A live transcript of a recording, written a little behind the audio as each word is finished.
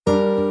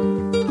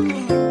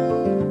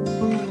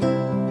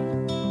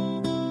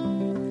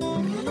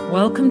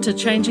Welcome to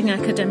Changing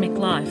Academic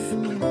Life.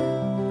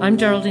 I'm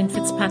Geraldine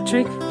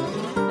Fitzpatrick,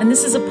 and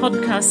this is a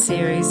podcast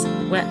series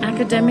where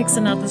academics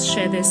and others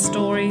share their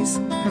stories,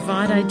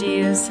 provide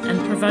ideas, and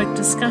provoke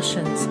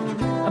discussions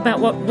about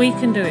what we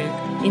can do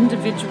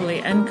individually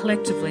and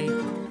collectively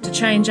to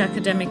change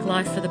academic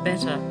life for the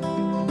better.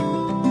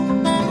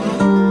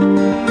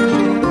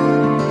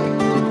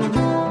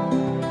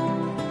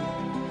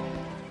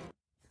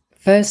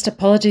 First,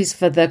 apologies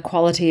for the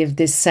quality of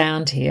this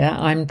sound here.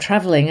 I'm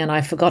travelling and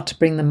I forgot to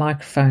bring the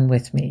microphone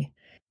with me.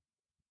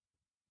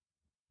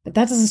 But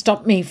that doesn't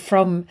stop me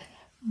from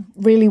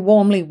really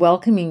warmly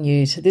welcoming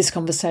you to this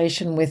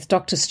conversation with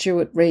Dr.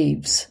 Stuart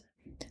Reeves.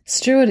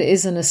 Stuart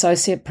is an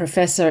Associate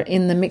Professor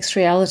in the Mixed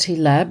Reality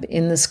Lab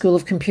in the School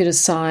of Computer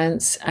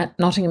Science at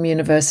Nottingham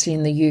University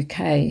in the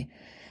UK.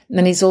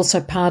 And he's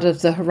also part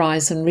of the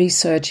Horizon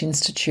Research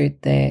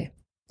Institute there.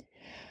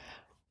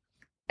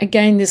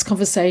 Again, this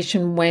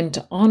conversation went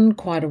on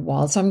quite a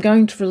while, so I'm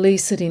going to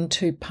release it in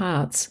two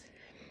parts.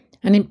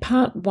 And in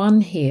part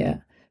one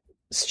here,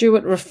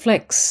 Stuart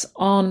reflects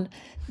on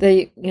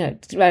cues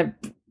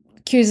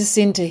us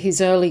into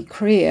his early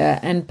career,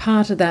 and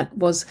part of that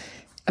was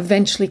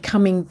eventually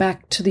coming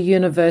back to the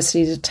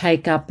university to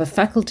take up a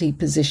faculty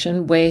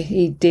position where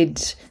he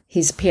did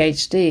his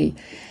PhD.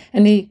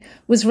 And he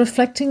was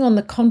reflecting on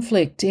the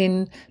conflict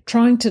in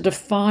trying to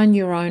define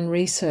your own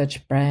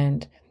research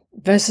brand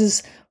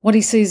versus what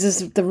he sees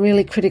as the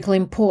really critical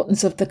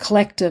importance of the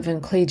collective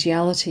and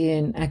collegiality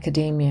in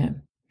academia.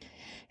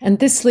 And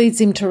this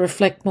leads him to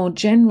reflect more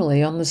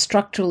generally on the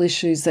structural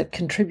issues that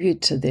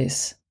contribute to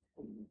this.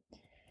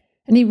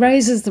 And he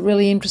raises the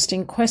really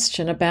interesting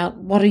question about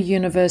what are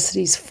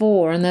universities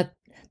for, and that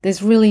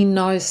there's really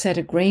no set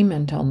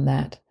agreement on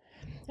that,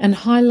 and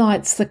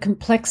highlights the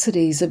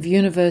complexities of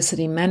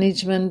university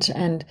management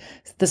and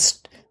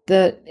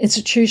the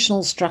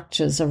institutional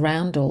structures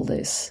around all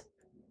this.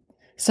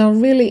 So a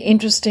really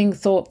interesting,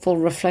 thoughtful,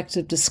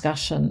 reflective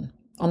discussion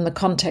on the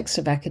context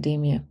of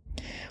academia.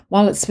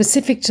 While it's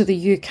specific to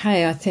the UK,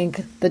 I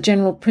think the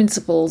general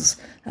principles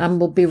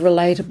will be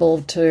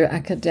relatable to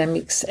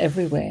academics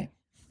everywhere.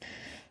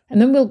 And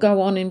then we'll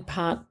go on in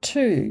part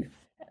two,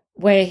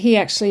 where he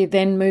actually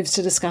then moves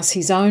to discuss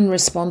his own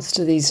response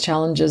to these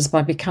challenges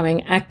by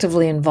becoming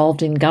actively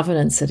involved in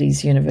governance at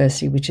his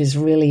university, which is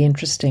really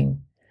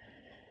interesting.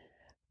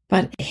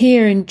 But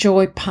here,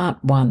 enjoy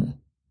part one.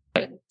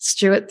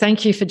 Stuart,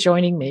 thank you for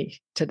joining me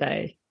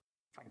today.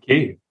 Thank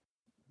you.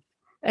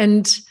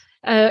 And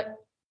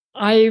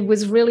I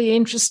was really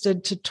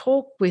interested to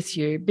talk with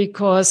you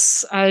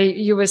because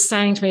you were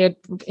saying to me,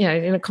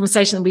 in a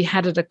conversation that we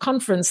had at a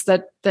conference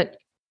that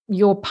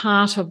you're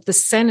part of the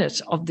Senate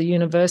of the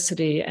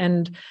university.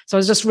 And so I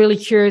was just really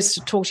curious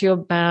to talk to you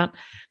about,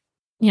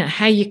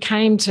 how you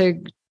came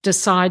to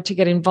decide to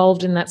get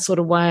involved in that sort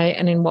of way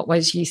and in what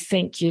ways you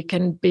think you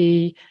can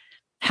be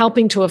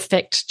helping to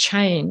affect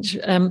change.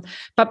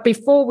 But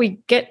before we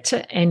get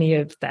to any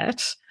of that,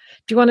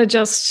 do you want to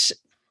just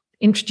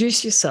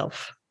introduce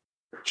yourself?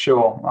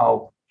 Sure.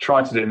 I'll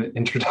try to do an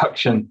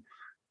introduction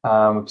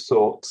of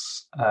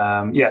sorts.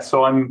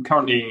 So I'm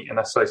currently an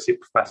associate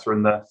professor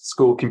in the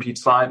School of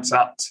Computer Science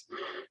at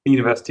the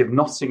University of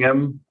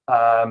Nottingham.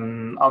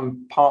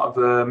 I'm part of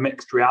the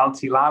Mixed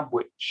Reality Lab,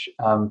 which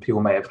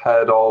people may have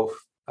heard of.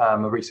 A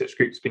research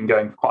group that's been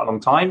going for quite a long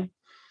time,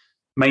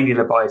 mainly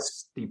led by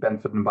Steve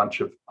Benford and a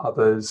bunch of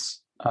others.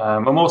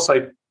 I'm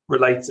also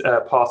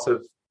part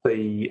of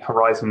the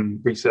Horizon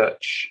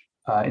Research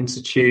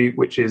Institute,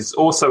 which is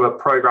also a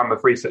program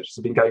of research that's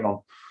been going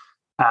on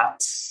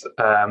at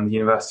the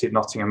University of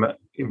Nottingham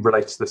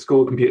related to the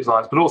School of Computer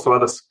Science, but also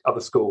other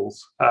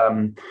schools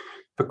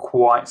for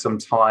quite some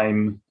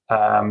time,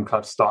 kind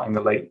of starting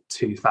the late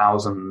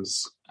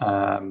 2000s.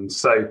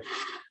 So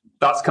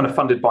that's kind of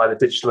funded by the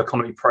Digital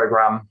Economy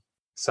Programme.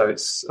 So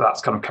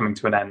that's kind of coming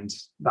to an end,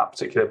 that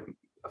particular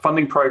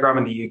funding program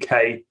in the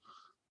UK.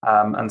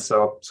 And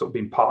so I've sort of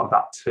been part of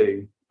that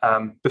too.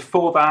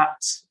 Before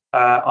that,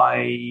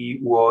 I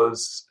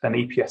was an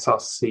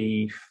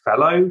EPSRC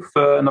fellow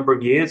for a number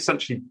of years,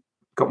 essentially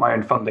got my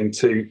own funding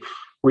to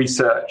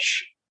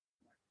research,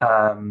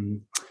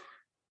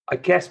 I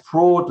guess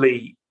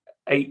broadly,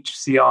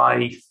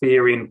 HCI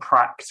theory and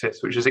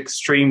practice, which is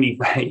extremely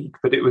vague,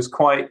 but it was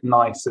quite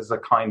nice as a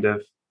kind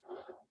of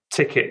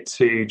ticket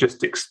to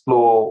just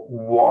explore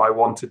what I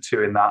wanted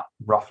to in that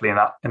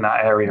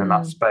area, in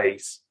that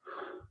space.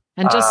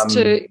 And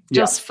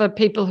just for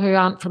people who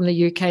aren't from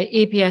the UK,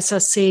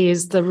 EPSRC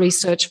is the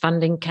Research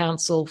Funding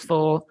Council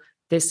for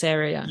this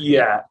area.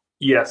 Yeah.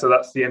 So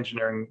that's the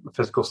Engineering and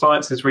Physical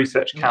Sciences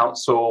Research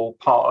Council,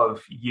 part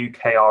of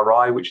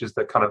UKRI, which is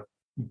the kind of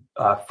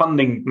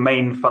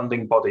main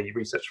funding body,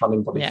 research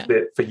funding body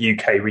for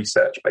UK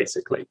research,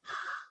 basically.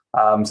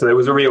 So there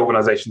was a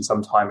reorganisation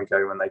some time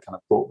ago when they kind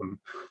of brought them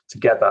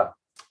together.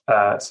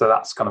 So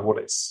that's kind of what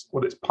it's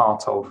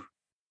part of.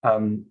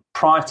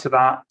 Prior to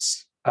that,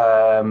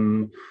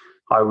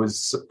 I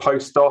was a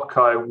postdoc.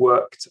 I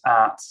worked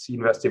at the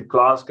University of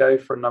Glasgow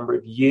for a number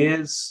of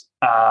years.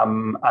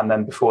 And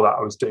then before that,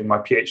 I was doing my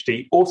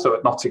PhD also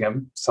at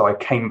Nottingham. So I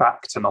came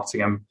back to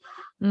Nottingham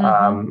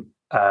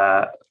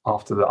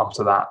after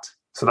that.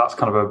 So that's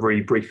kind of a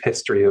really brief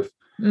history of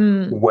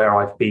where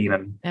I've been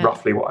and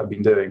roughly what I've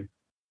been doing.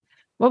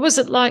 What was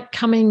it like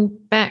coming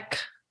back?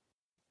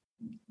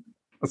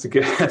 That's a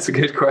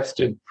good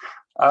question.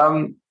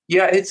 I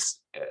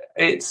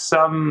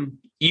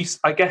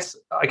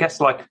guess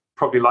like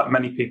probably like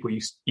many people,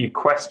 you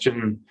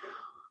question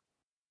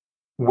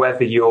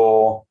whether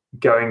you're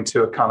going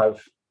to a kind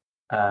of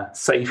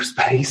safe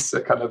space,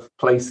 a kind of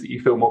place that you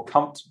feel more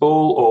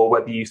comfortable, or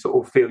whether you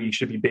sort of feel you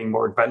should be being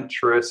more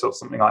adventurous or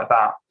something like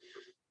that.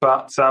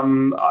 But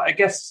I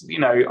guess,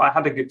 I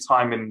had a good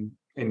time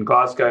in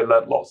Glasgow,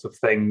 learnt lots of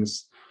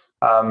things.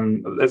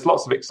 There's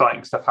lots of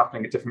exciting stuff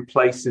happening at different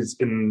places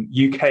in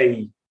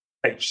UK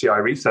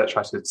HCI research,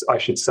 I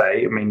should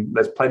say. I mean,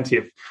 there's plenty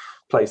of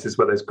places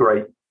where there's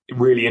great,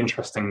 really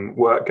interesting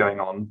work going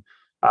on.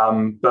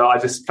 But I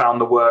just found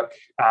the work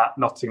at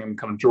Nottingham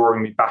kind of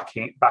drawing me back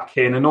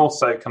in, and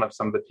also kind of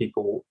some of the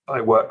people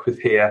I work with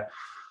here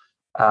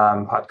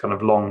had kind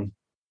of long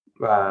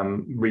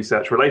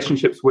research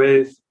relationships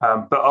with.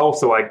 But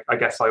also, I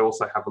guess I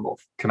also have a lot of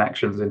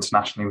connections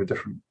internationally with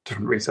different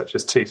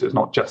researchers too. So it's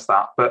not just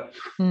that. But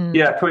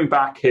coming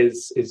back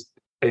is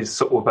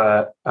sort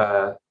of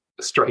a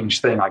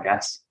strange thing, I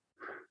guess.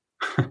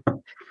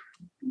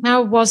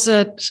 How was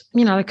it,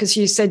 because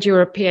you said you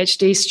were a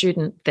PhD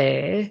student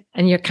there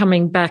and you're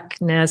coming back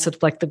now sort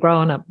of like the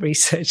grown-up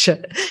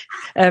researcher.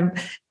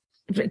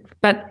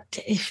 But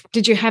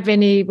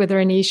were there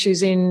any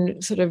issues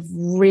in sort of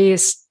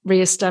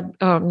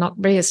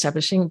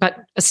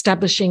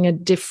establishing a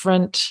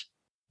different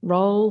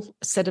role,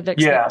 set of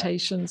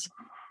expectations?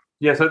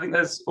 Yeah, so I think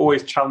there's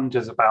always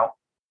challenges about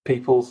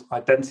people's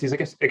identities. I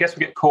guess we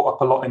get caught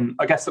up a lot in,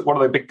 I guess that one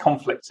of the big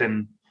conflicts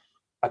in,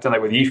 I don't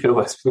know whether you feel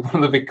this, but one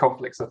of the big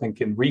conflicts I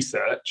think in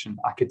research and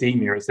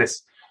academia is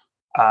this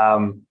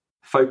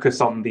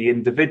focus on the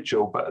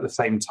individual, but at the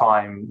same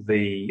time,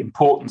 the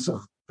importance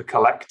of the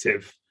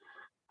collective.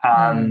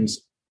 And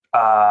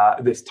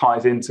this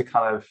ties into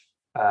kind of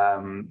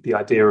the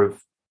idea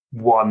of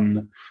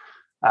one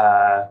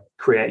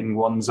creating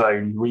one's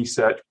own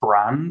research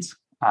brand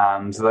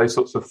and those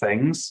sorts of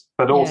things,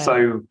 but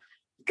also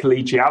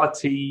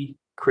collegiality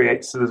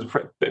creates, there's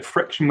a bit of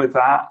friction with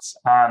that,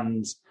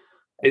 and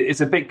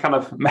it's a big kind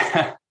of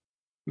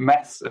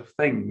mess of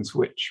things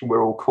which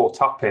we're all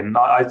caught up in.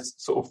 I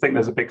sort of think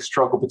there's a big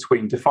struggle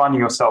between defining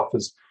yourself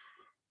as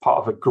part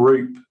of a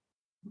group,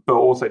 but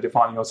also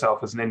defining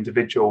yourself as an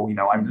individual.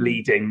 I'm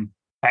leading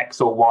X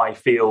or Y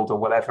field or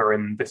whatever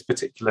in this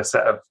particular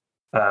set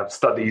of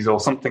studies or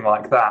something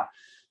like that.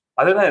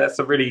 I don't know, that's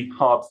a really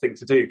hard thing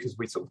to do because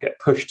we sort of get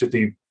pushed to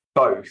do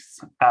both,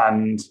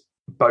 and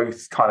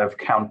both kind of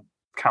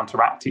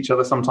counteract each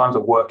other sometimes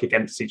or work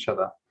against each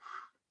other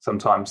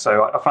sometimes.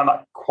 So I found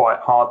that quite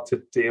hard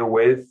to deal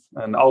with,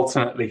 and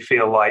ultimately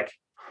feel like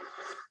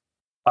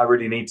I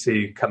really need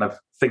to kind of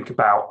think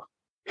about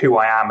who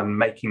I am and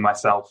making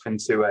myself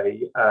into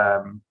a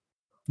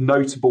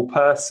notable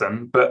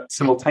person. But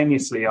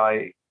simultaneously,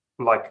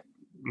 like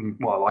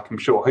I'm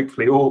sure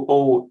hopefully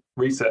all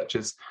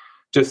researchers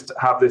just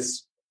have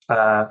this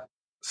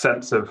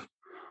sense of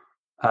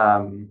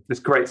this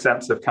great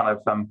sense of kind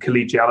of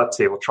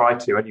collegiality, or try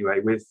to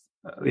anyway, with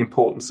the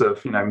importance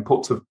of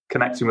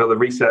connecting with other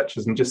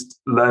researchers and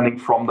just learning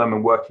from them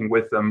and working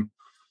with them.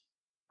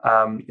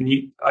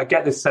 I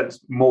get this sense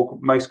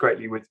most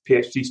greatly with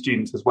PhD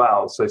students as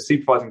well. So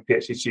supervising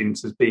PhD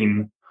students has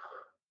been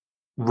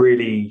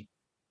really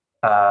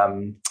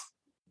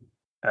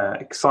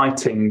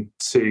exciting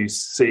to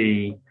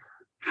see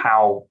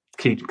how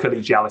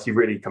collegiality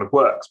really kind of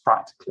works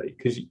practically,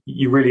 because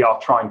you really are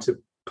trying to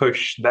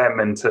push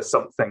them into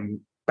something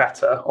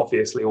better,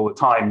 obviously, all the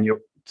time. You're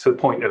to the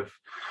point of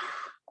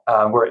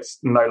where it's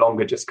no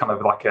longer just kind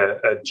of like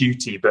a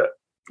duty, but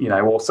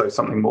also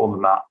something more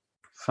than that.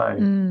 So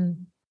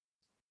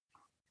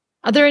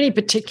are there any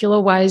particular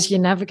ways you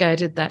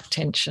navigated that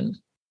tension,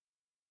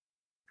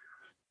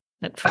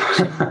 that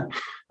friction?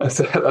 that's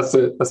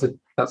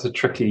a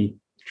tricky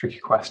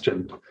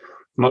question. I'm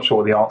not sure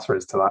what the answer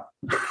is to that.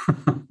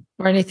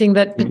 Or anything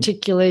that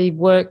particularly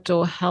worked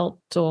or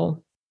helped, or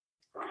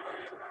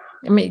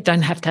I mean, you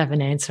don't have to have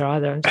an answer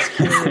either. I'm just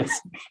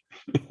curious.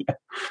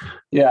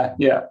 Yeah.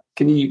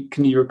 Can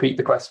you repeat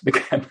the question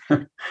again?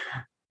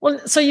 Well,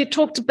 so you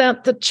talked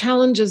about the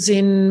challenges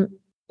in,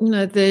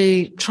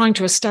 the trying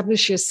to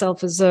establish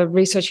yourself as a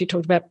researcher. You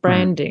talked about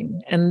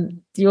branding,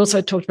 and you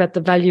also talked about the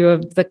value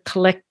of the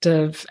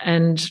collective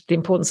and the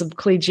importance of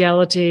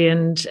collegiality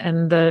and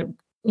the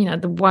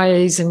the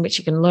ways in which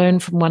you can learn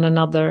from one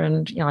another.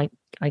 And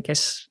I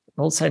guess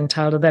also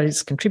entailed of that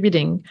is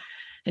contributing.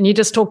 And you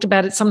just talked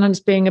about it sometimes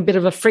being a bit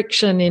of a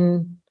friction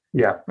in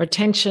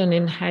retention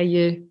in how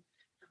you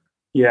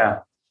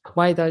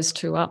weigh those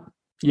two up.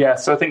 Yeah,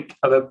 so I think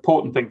the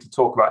important thing to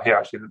talk about here,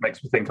 actually, that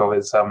makes me think of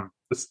is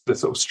the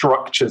sort of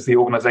structures, the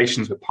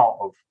organisations we're part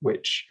of,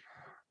 which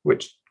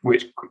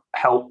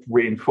help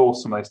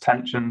reinforce some of those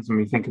tensions. And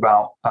we think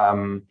about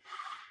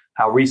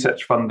how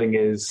research funding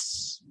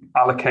is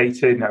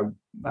allocated,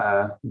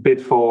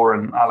 bid for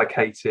and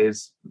allocated.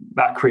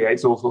 That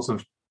creates all sorts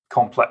of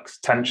complex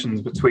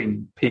tensions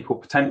between people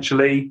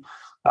potentially,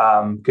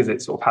 because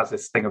it sort of has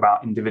this thing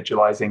about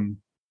individualizing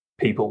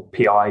people,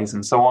 PIs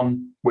and so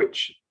on,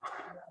 which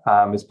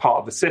is part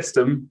of the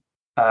system.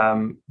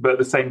 But at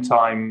the same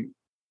time,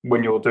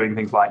 when you're doing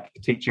things like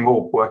teaching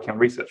or working on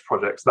research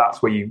projects,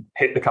 that's where you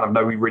hit the kind of,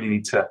 no, we really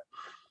need to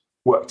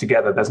work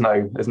together. There's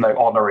no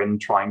honor in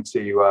trying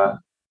to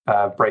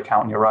break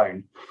out on your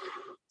own.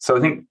 So I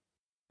think,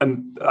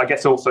 and I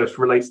guess also it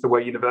relates to the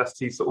way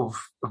universities sort of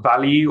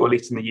value, or at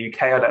least in the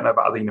UK, I don't know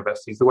about other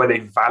universities, the way they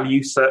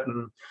value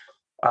certain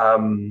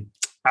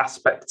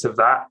aspects of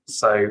that.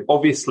 So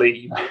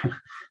obviously,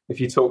 if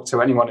you talk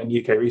to anyone in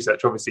UK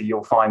research, obviously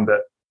you'll find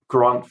that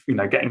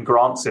getting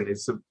grants in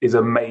is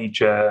a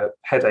major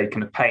headache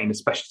and a pain,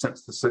 especially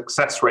since the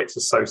success rates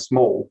are so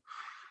small.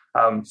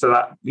 So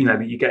that,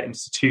 you get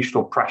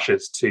institutional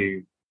pressures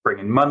to bring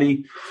in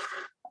money,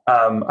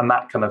 and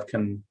that kind of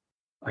can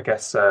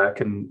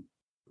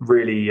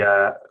really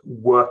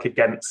work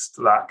against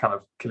that kind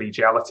of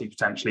collegiality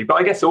potentially. But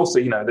I guess also,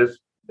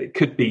 it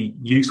could be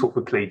useful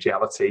for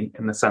collegiality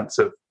in the sense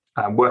of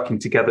working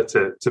together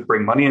to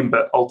bring money in,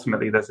 but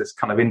ultimately there's this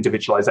kind of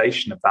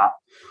individualization of that.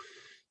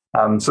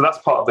 So that's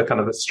part of the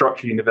kind of the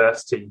structure of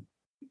university,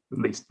 at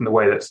least in the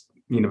way that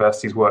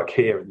universities work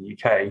here in the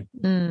UK.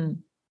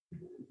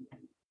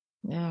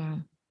 Yeah.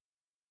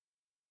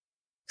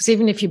 Because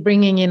even if you're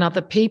bringing in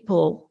other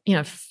people,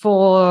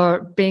 for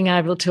being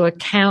able to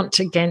account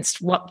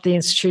against what the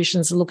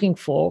institutions are looking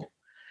for,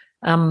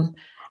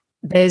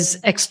 there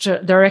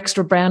are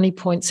extra brownie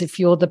points if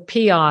you're the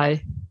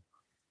PI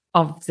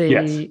of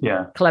the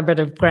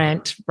collaborative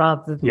grant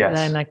rather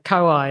than a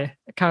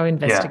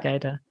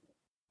co-investigator.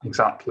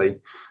 Exactly.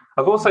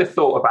 I've also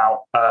thought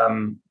about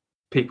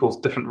people's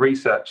different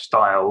research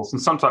styles,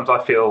 and sometimes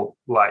I feel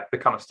like the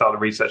kind of style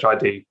of research I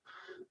do,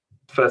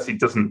 firstly,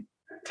 doesn't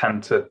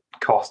tend to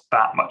cost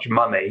that much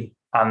money,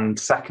 and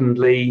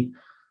secondly,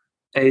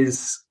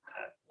 is,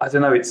 I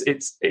don't know,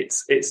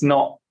 it's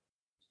not.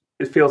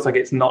 It feels like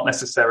it's not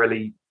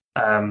necessarily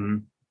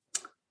going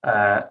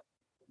to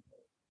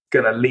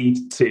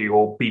lead to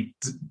or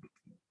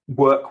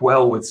work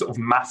well with sort of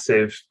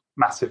massive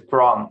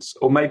grants,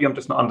 or maybe I'm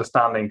just not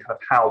understanding kind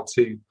of how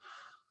to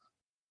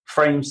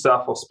frame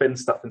stuff or spin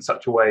stuff in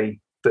such a way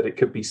that it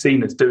could be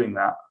seen as doing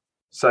that.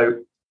 So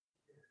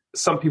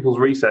some people's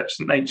research,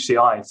 and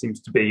HCI seems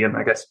to be, and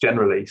I guess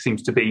generally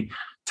seems to be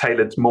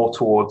tailored more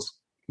towards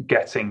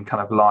getting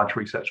kind of large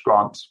research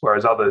grants,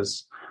 whereas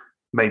others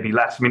maybe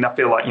less. I mean, I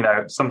feel like,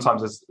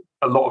 sometimes there's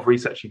a lot of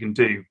research you can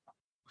do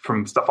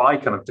from stuff I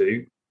kind of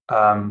do,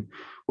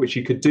 which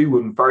you could do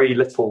with very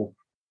little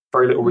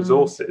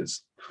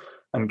resources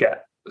and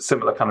get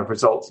similar kind of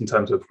results in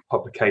terms of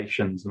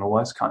publications and all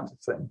those kinds of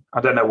things. I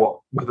don't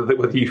know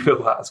whether you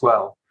feel that as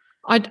well.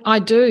 I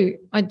do.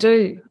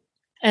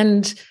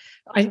 And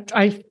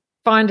I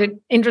find it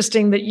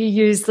interesting that you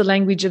use the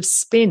language of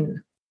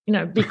spin,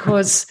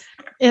 because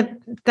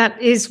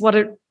that is what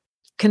it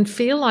can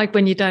feel like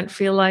when you don't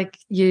feel like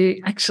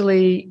you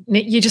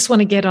just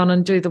want to get on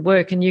and do the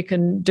work, and you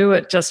can do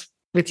it just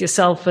with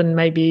yourself and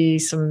maybe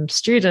some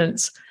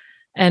students.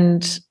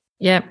 And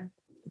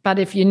but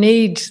if you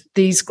need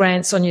these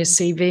grants on your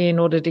CV in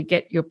order to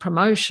get your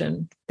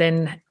promotion,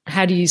 then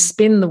how do you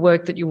spin the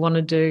work that you want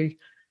to do?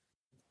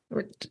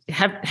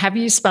 Have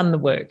you spun the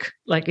work?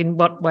 Like, in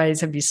what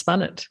ways have you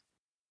spun it?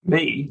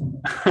 Me?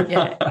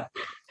 Yeah.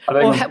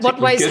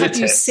 What ways have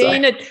you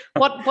seen it?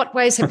 What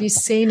ways have you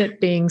seen it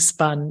being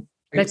spun?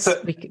 We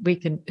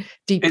can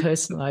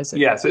depersonalize it.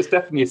 Yeah, so it's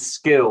definitely a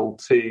skill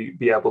to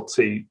be able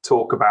to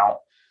talk about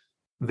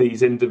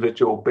these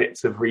individual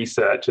bits of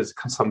research as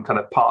some kind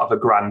of part of a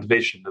grand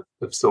vision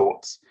of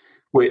sorts,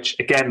 which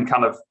again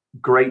kind of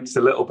grates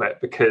a little bit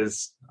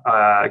because,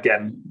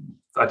 again,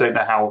 I don't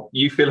know how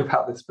you feel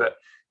about this, but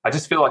I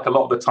just feel like a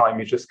lot of the time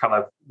you're just kind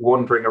of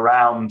wandering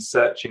around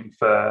searching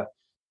for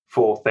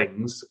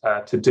things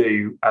to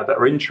do that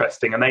are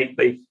interesting, and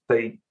they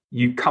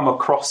you come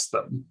across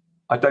them.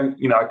 I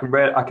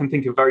can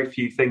think of very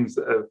few things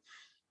that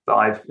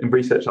I've in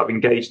research I've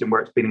engaged in where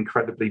it's been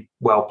incredibly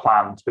well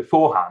planned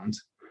beforehand.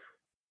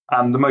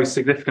 And the most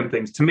significant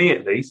things, to me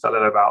at least, I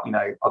don't know about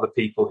other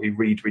people who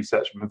read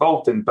research I'm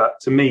involved in, but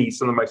to me,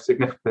 some of the most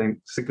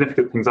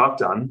significant things I've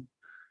done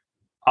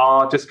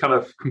are just kind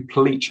of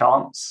complete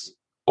chance,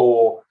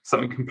 or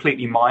something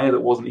completely minor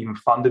that wasn't even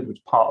funded, was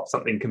part of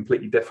something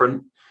completely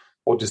different,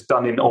 or just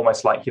done in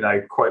almost like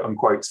quote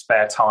unquote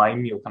spare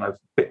time, your kind of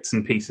bits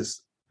and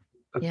pieces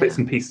of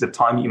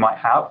time that you might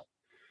have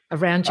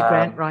around your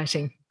grant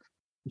writing.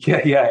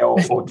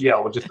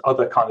 Or just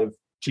other kind of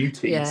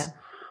duties.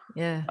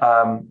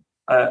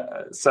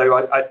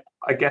 So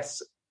I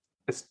guess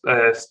it's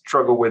a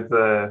struggle with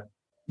that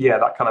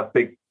kind of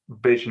big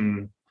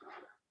vision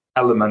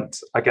element.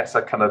 I guess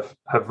I kind of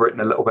have written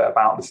a little bit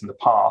about this in the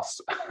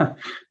past,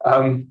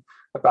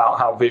 about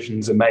how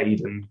visions are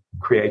made and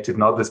created,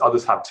 and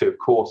others have too, of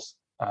course.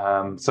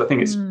 So I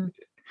think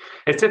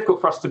it's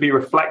difficult for us to be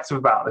reflective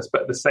about this,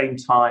 but at the same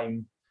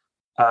time,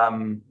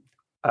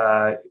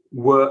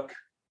 work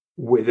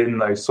within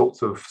those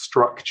sorts of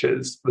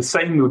structures. The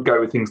same would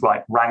go with things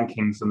like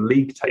rankings and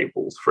league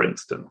tables, for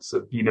instance,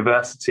 of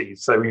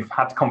universities. So we've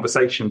had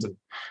conversations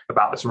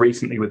about this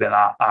recently within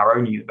our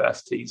own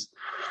universities.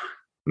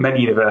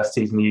 Many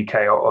universities in the UK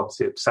are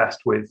obviously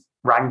obsessed with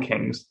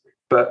rankings,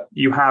 but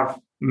you have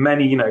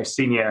many,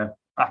 senior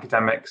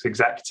academics,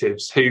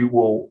 executives who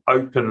will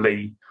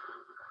openly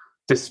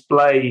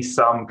display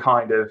some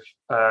kind of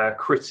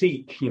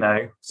critique,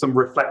 some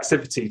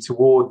reflexivity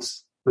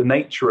towards the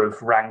nature of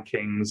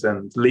rankings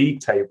and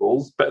league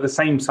tables, but at the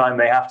same time,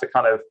 they have to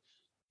kind of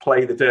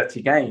play the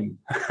dirty game.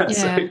 Yeah.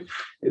 So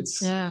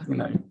it's, Yeah.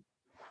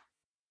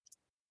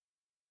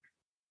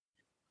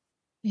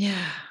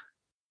 Yeah.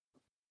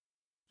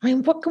 I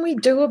mean, what can we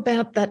do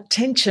about that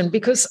tension?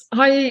 Because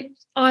I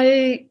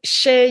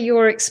share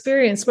your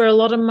experience where a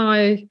lot of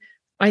my,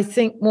 I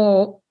think,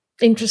 more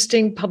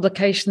interesting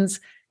publications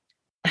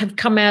have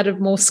come out of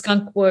more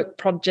skunk work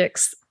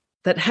projects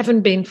that haven't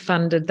been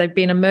funded. They've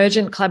been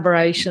emergent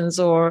collaborations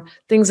or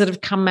things that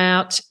have come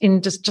out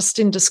in just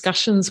in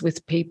discussions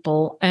with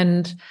people,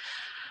 and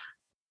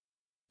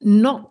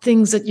not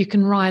things that you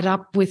can write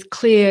up with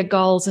clear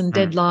goals and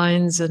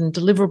deadlines and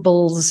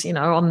deliverables.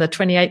 On the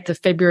 28th of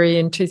February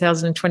in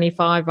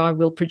 2025, I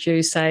will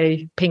produce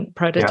a pink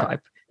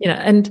prototype.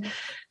 And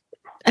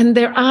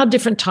there are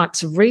different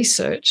types of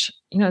research.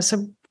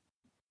 So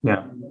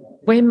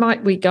where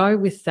might we go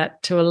with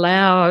that to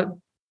allow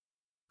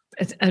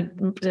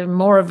a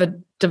more of a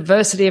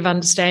diversity of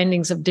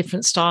understandings of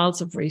different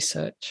styles of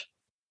research?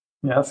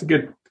 Yeah, that's a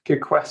good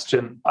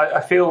question.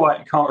 I feel like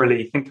you can't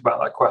really think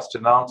about that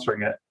question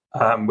answering it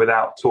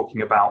without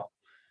talking about,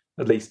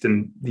 at least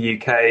in the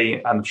UK,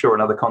 and I'm sure in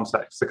other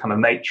contexts, the kind of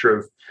nature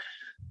of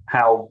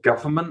how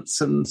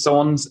governments and so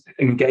on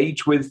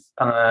engage with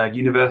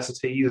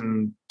universities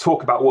and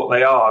talk about what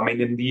they are. I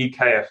mean, in the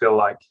UK, I feel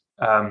like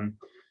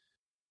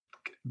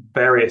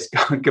various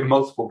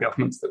multiple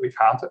governments that we've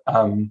had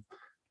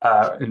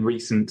in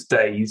recent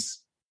days,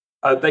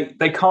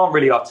 they can't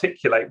really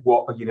articulate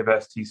what a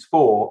university is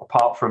for,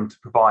 apart from to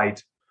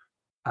provide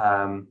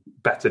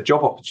better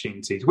job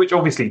opportunities, which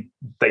obviously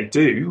they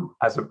do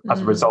as a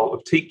result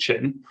of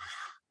teaching.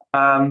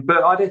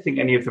 But I don't think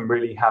any of them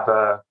really have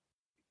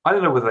I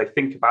don't know whether they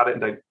think about it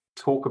and don't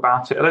talk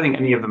about it. I don't think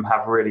any of them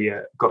have really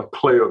got a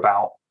clue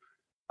about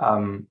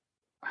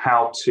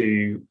how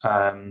to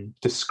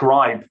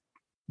describe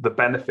the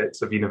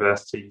benefits of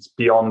universities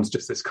beyond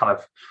just this kind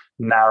of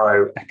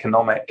narrow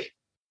economic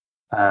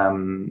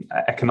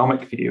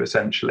view,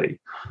 essentially,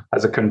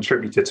 as a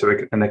contributor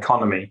to an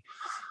economy.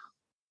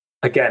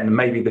 Again,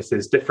 maybe this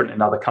is different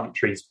in other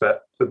countries,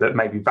 but that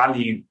maybe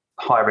value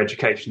higher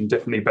education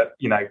differently. But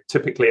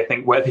typically, I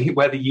think where the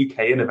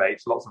UK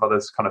innovates, lots of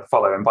others kind of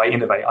follow. And by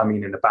innovate, I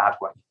mean in a bad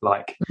way,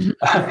 like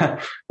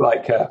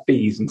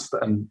fees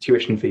and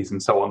tuition fees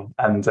and so on,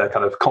 and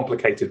kind of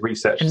complicated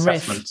research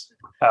assessment.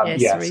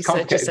 Yes,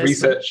 complicated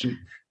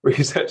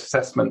research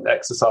assessment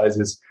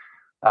exercises,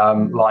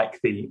 like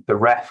the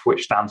REF,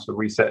 which stands for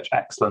Research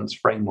Excellence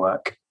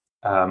Framework.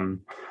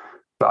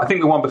 But I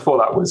think the one before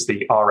that was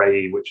the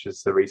RAE, which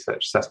is the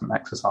Research Assessment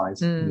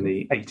Exercise in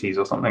the 80s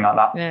or something like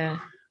that. Yeah.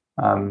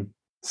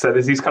 So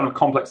there's these kind of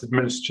complex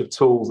administrative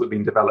tools that have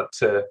been developed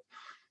to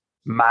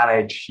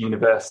manage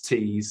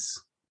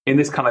universities in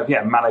this kind of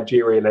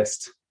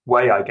managerialist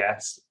way, I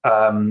guess,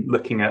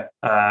 looking at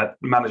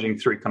managing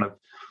through kind of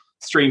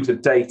streams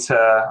of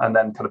data and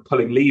then kind of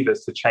pulling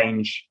levers to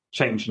change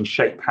and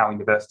shape how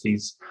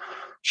universities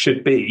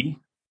should be,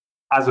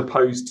 as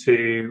opposed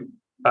to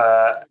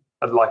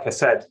like I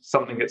said,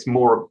 something that's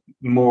more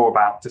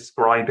about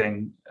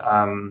describing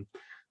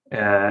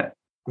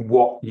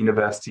what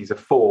universities are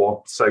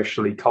for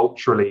socially,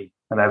 culturally,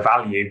 and their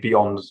value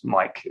beyond,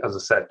 like, as I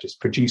said, just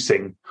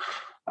producing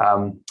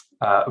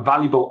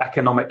valuable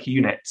economic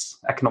units,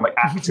 economic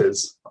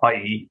actors,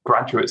 i.e.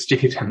 graduate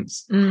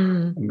students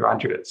and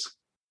graduates.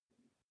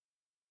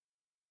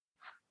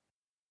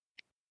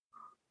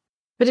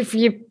 But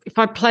if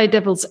I play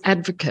devil's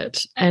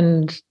advocate,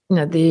 and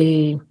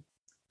a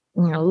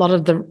lot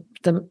of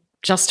the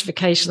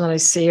justification that I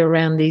see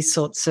around these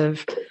sorts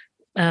of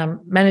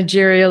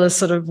managerial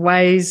sort of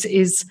ways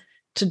is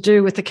to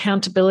do with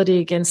accountability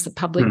against the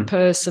public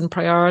purse and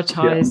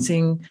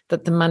prioritising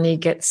that the money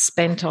gets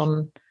spent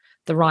on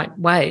the right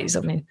ways.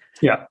 I mean,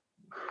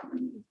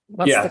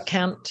 what's the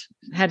count?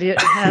 How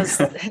does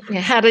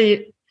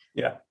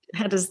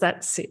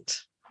that sit?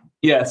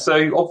 Yeah,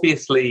 so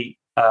obviously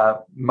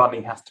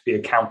money has to be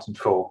accounted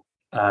for,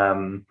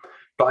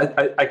 but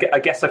I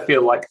guess I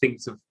feel like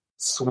things have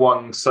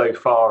swung so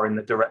far in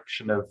the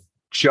direction of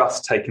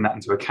just taking that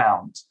into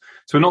account.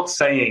 So we're not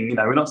saying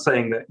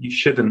that you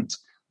shouldn't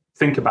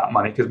think about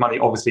money, because money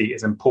obviously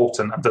is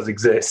important and does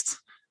exist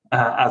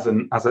as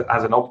an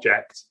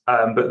object.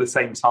 But at the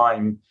same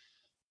time,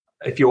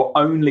 if you're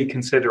only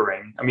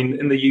considering, I mean,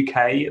 in the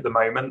UK at the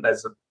moment,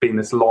 there's been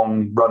this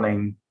long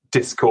running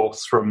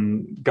discourse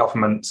from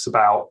governments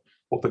about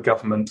or the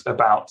government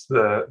about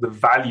the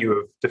value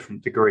of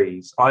different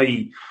degrees,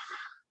 i.e.,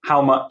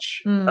 how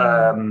much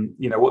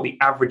what the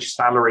average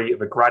salary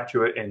of a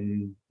graduate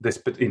in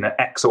this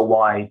X or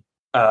Y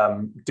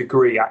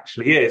degree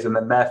actually is, and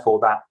then therefore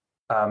that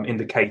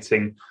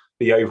indicating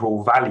the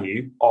overall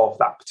value of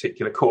that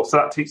particular course. So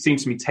that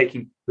seems to me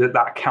taking that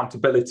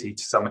accountability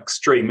to some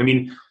extreme. I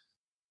mean,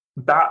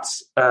 that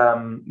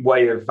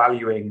way of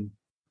valuing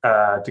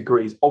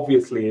degrees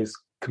obviously is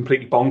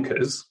completely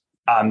bonkers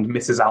and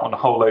misses out on a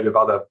whole load of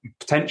other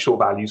potential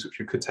values which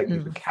we could take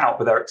into account,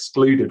 but they're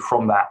excluded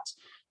from that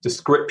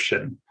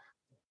description.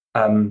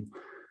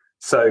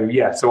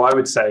 So I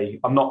would say,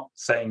 I'm not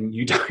saying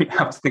you don't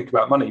have to think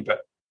about money,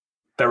 but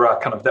there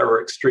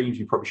are extremes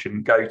you probably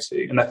shouldn't go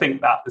to. And I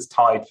think that is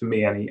tied for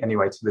me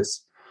anyway to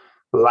this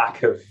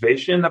lack of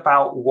vision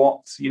about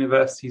what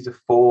universities are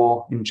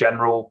for in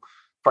general,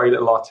 very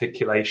little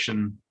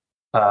articulation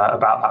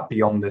about that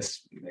beyond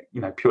this,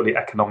 purely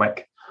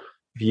economic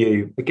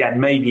view. Again,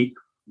 maybe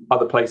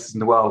other places in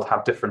the world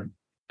have different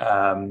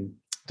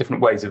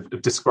ways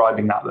of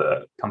describing that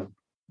are kind of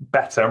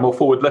better and more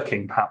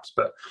forward-looking, perhaps.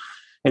 But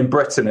in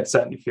Britain, it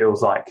certainly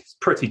feels like it's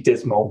pretty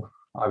dismal,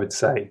 I would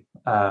say.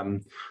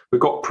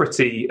 We've got a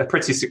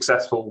pretty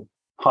successful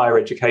higher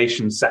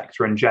education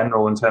sector in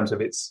general in terms of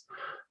its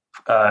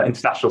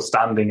international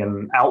standing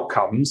and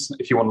outcomes,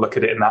 if you want to look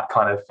at it in that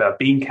kind of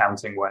bean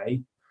counting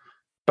way.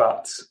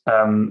 But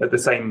at the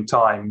same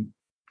time,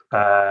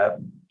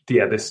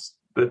 the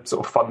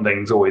sort of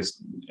funding is always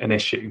an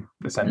issue,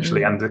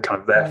 essentially, and kind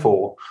of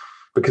therefore,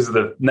 because of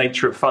the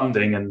nature of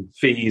funding and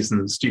fees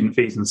and student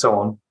fees and so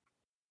on,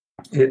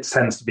 it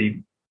tends to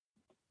be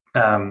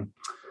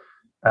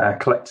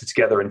collected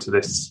together into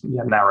this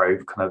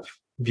narrow kind of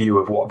view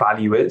of what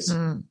value is.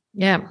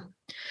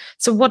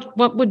 So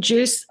what would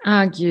you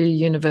argue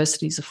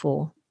universities are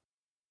for?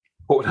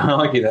 What would I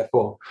argue they're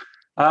for?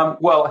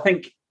 Well,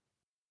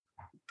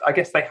 I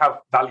guess they have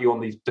value on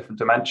these different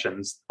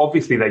dimensions.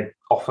 Obviously, they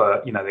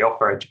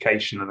offer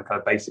education on a kind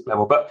of basic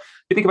level. But if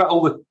you think about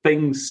all the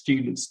things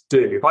students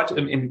do,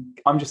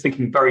 I'm just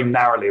thinking very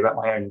narrowly about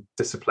my own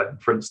discipline,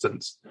 for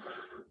instance.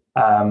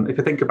 If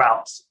you think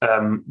about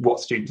what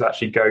students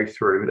actually go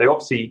through, they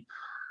obviously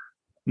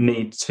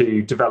need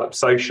to develop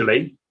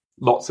socially,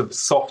 lots of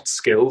soft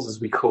skills, as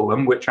we call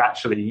them, which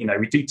actually,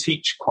 we do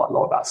teach quite a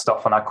lot of that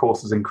stuff on our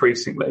courses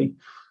increasingly.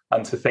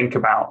 And to think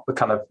about the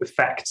kind of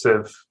effect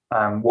of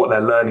what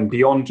they're learning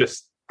beyond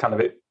just kind of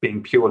it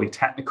being purely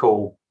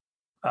technically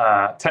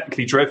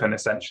driven,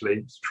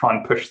 essentially, to try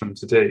and push them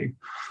to do.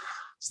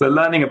 So they're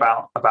learning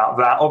about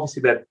that.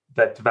 Obviously,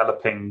 they're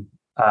developing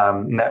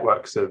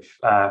networks of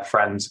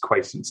friends,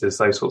 acquaintances,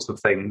 those sorts of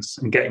things,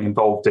 and getting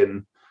involved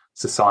in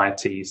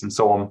societies and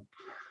so on.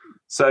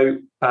 So,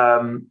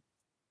 and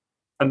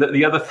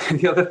the other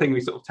thing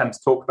we sort of tend to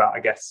talk about, I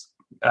guess,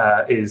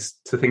 is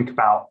to think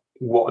about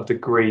what a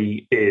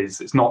degree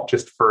is. It's not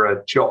just for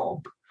a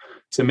job.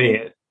 To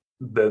me,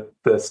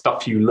 the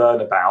stuff you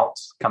learn about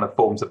kind of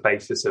forms a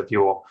basis of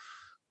your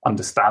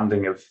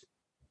understanding of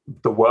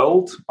the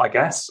world, I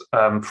guess,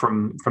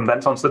 from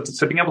then on.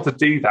 So being able to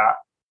do that,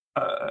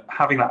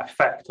 having that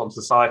effect on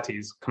society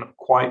is kind of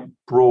quite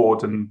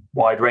broad and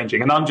wide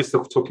ranging. And I'm just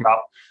sort of talking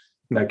about,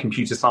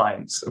 computer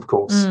science, of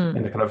course,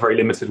 in a kind of very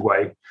limited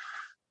way.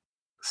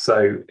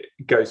 So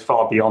it goes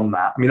far beyond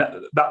that. I mean,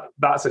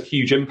 that's a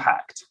huge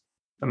impact,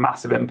 a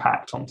massive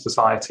impact on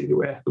society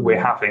that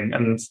we're having.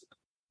 And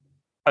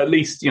at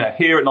least,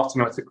 here at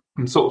Nottingham,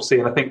 I'm sort of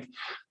seeing, I think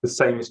the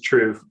same is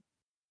true of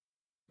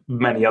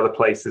many other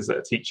places that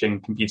are teaching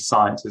computer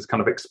science, is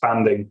kind of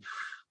expanding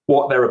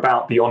what they're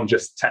about beyond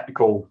just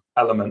technical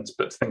elements,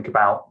 but to think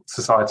about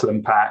societal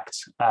impact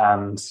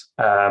and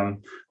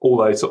all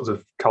those sorts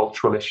of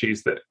cultural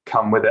issues that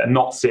come with it, and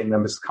not seeing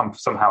them as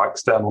somehow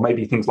external.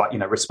 Maybe things like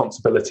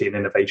responsibility and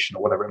innovation,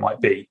 or whatever it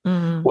might be,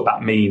 what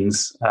that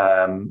means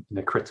in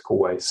a critical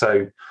way.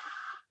 So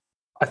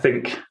I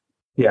think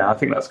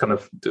that's kind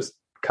of just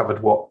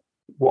covered what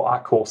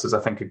our courses, I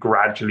think, are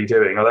gradually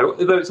doing.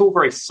 Although it's all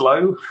very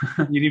slow.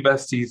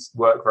 Universities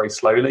work very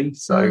slowly,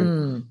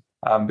 so.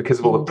 Because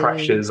of all the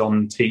pressures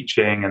on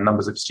teaching and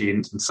numbers of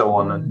students and so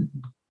on,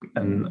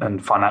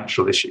 and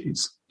financial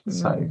issues.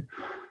 So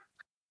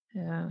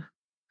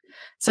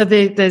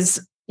there's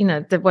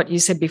what you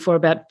said before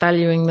about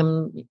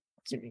valuing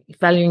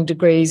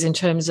degrees in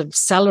terms of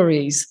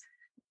salaries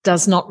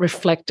does not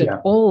reflect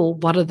at all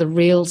what are the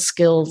real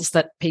skills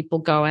that people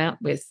go out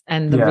with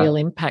and the real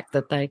impact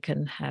that they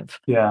can have.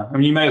 Yeah, I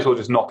mean, you may as well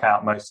just knock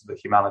out most of the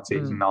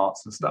humanities and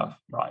arts and stuff,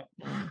 right?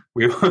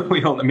 We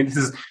all. I mean,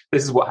 this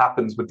is what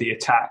happens with the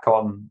attack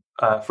on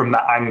from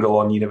that angle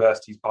on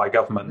universities by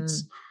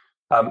governments,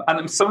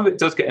 and some of it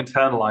does get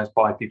internalised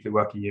by people who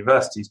work in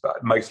universities,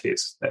 but mostly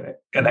it's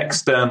an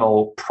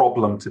external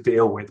problem to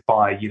deal with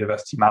by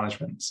university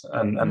management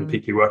and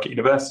people who work at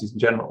universities in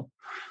general.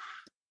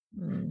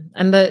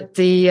 And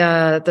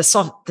the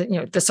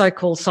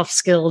so-called soft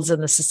skills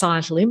and the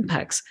societal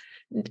impacts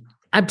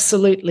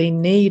absolutely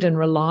need and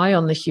rely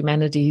on the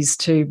humanities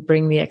to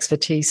bring the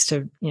expertise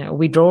to,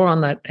 we draw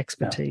on that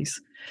expertise.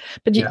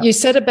 But you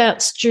said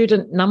about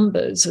student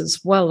numbers as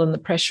well and the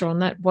pressure on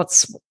that.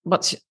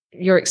 What's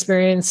your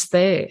experience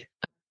there?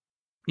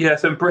 Yeah,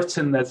 so in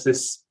Britain, there's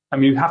this. I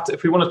mean,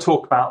 if we want to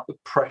talk about the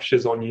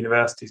pressures on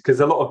universities,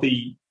 because a lot of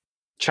the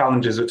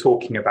challenges we're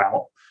talking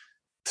about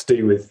to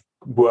do with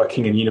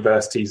working in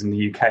universities in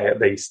the UK,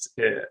 at least,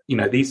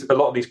 a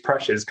lot of these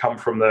pressures come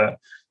from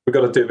we've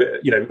got to do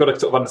it. We've got to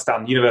sort of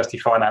understand university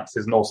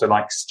finances and also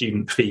like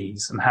student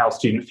fees and how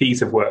student fees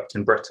have worked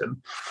in Britain.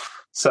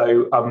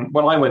 So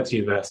when I went to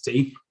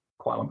university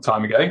quite a long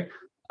time ago,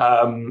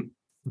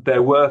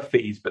 there were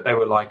fees, but they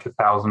were like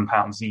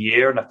 £1,000 a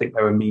year, and I think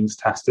they were means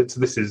tested. So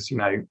this is,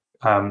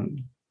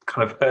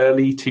 kind of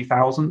early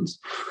 2000s,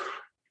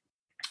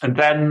 and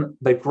then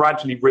they've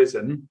gradually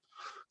risen.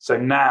 So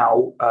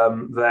now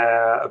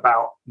they're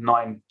about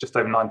just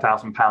over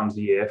 £9,000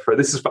 a year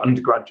this is for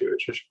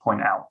undergraduates, I should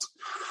point out,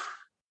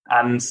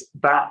 and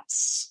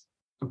that's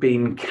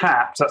been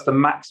capped. That's the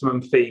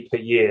maximum fee per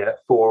year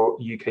for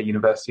UK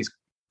universities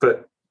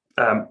that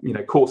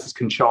courses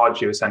can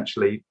charge you,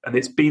 essentially, and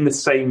it's been the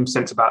same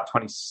since about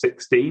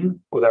 2016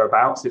 or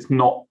thereabouts. It's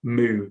not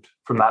moved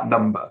from that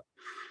number.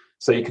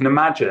 So you can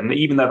imagine,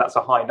 even though that's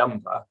a high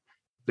number,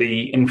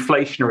 the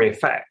inflationary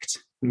effect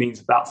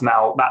means that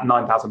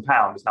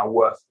 £9,000 is now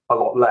worth a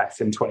lot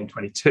less in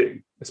 2022,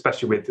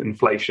 especially with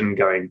inflation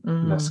going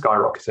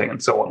skyrocketing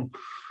and so on.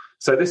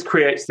 So this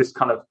creates this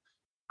kind of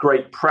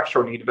great pressure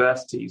on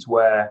universities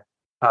where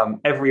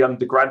every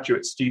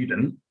undergraduate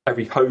student,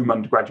 every home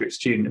undergraduate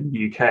student in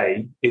the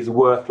UK is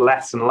worth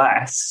less and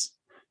less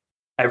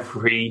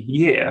every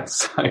year.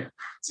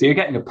 So you're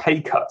getting a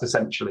pay cut,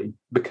 essentially,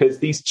 because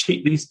these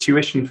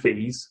tuition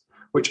fees,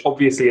 which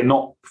obviously are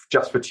not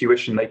just for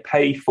tuition, they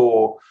pay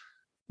for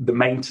the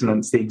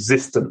maintenance, the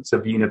existence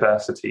of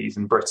universities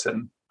in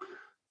Britain.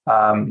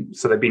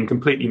 So they've been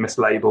completely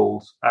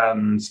mislabeled,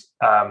 and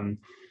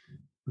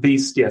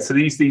these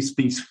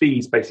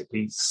fees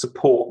basically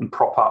support and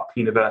prop up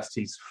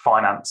universities'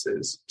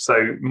 finances.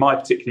 So my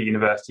particular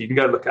university, you can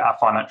go look at our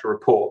financial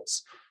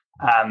reports,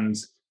 and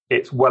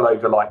it's well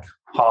over like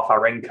half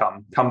our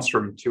income comes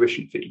from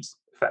tuition fees,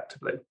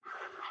 effectively.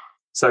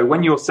 So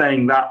when you're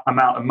saying that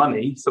amount of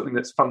money, something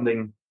that's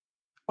funding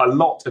a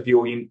lot of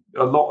your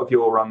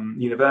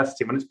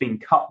university, when it's being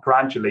cut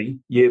gradually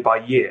year by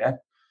year,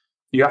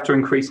 you have to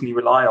increasingly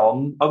rely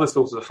on other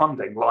sources of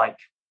funding, like,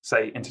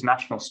 say,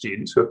 international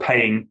students who are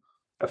paying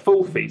a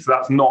full fee. So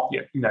that's not,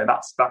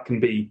 that can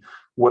be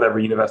whatever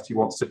university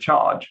wants to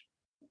charge.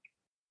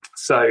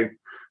 So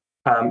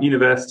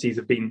universities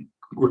have been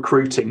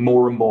recruiting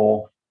more and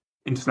more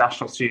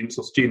international students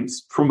or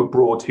students from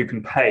abroad who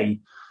can pay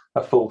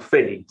a full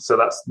fee. So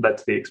that's led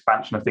to the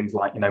expansion of things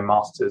like,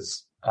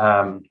 master's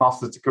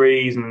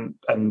degrees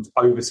and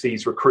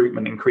overseas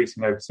recruitment,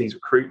 increasing overseas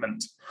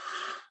recruitment.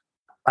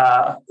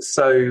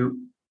 So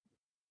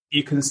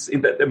you can see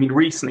that. I mean,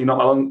 recently, not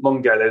long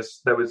ago,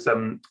 there was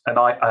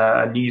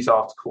a news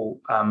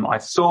article I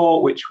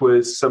saw, which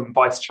was some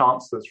vice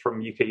chancellors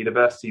from UK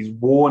universities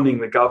warning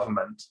the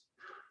government.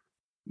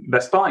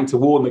 They're starting to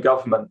warn the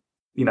government.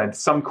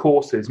 Some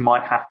courses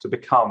might have to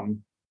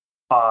become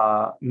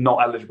not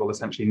eligible.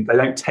 Essentially, they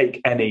don't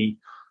take any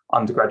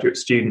undergraduate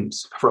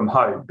students from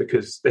home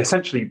because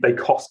essentially they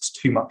cost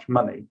too much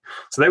money.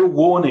 So they were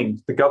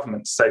warning the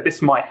government to say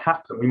this might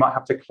happen. We might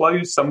have to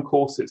close some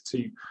courses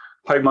to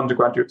home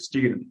undergraduate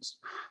students.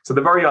 So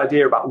the very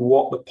idea about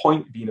what the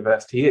point of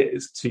university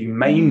is to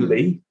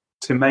mainly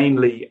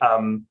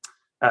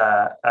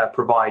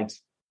provide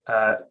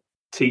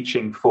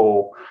teaching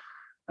for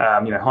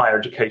higher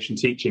education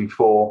teaching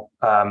for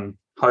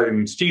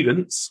home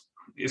students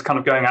is kind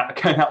of going out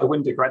the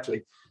window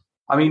gradually.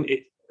 I mean,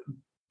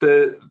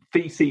 the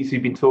VCs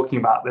who've been talking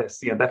about this,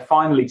 they're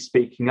finally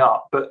speaking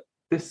up, but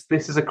this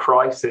is a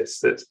crisis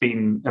that's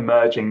been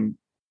emerging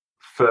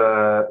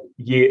for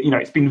years.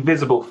 It's been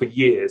visible for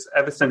years.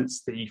 Ever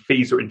since the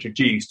fees were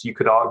introduced, you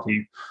could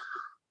argue,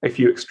 if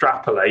you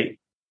extrapolate,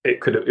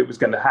 it was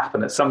going to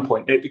happen at some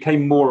point. It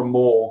became more and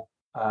more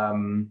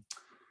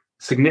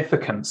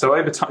significant. So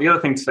over time, the other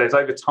thing to say is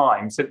over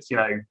time, since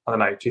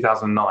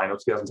 2009 or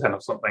 2010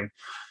 or something,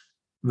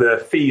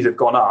 the fees have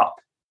gone up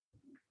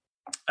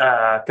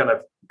kind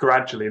of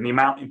gradually, and the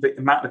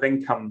amount of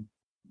income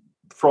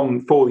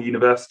for the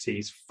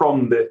universities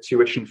from the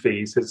tuition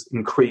fees has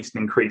increased,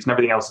 and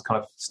everything else has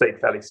kind of stayed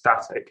fairly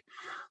static.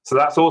 So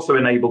that's also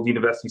enabled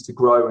universities to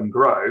grow and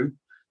grow.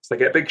 So they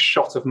get a big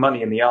shot of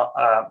money in the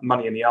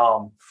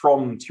arm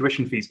from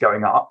tuition fees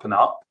going up and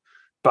up.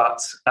 But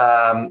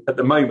at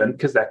the moment,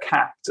 because they're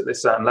capped at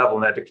this certain level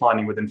and they're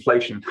declining with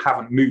inflation,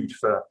 haven't moved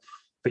for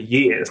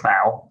years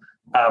now,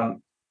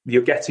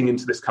 you're getting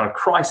into this kind of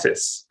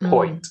crisis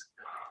point.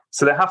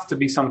 So there has to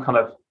be some kind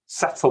of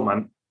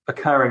settlement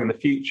occurring in the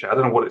future. I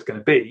don't know what it's going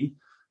to be,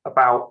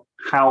 about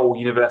how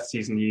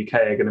universities in the UK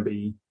are going to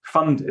be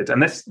funded.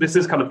 And this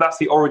is kind of, that's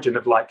the origin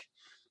of like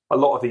a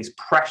lot of these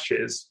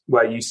pressures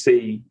where you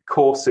see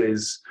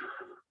courses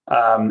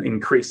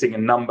increasing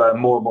in number,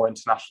 more and more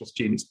international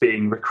students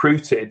being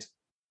recruited.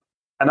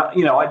 And I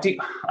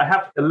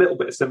have a little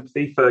bit of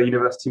sympathy for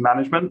university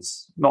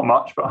managements, not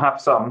much, but I have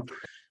some,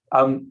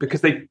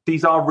 because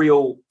these are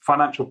real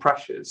financial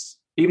pressures.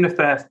 Even if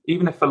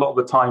a lot of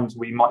the times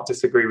we might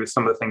disagree with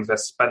some of the things they're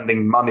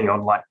spending money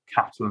on, like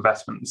capital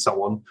investment and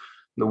so on,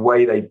 the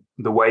way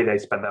they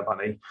spend their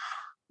money,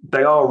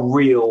 they are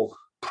real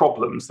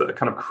problems that are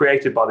kind of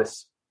created by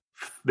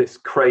this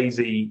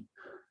crazy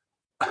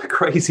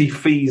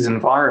fees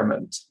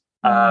environment.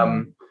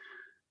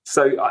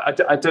 So I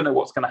don't know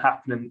what's going to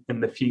happen in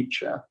the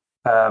future,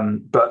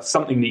 but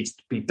something needs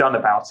to be done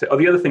about it.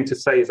 The other thing to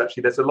say is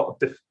actually there's a lot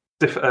of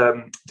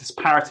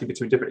disparity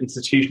between different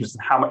institutions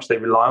and how much they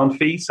rely on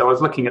fees. So I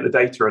was looking at the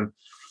data,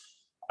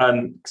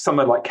 and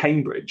somewhere like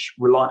Cambridge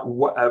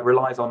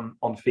relies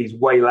on fees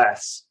way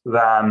less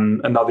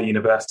than another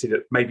university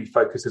that maybe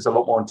focuses a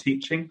lot more on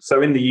teaching.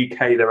 So in the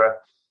UK, there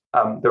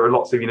are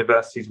lots of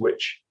universities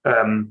which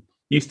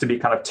used to be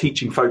kind of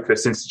teaching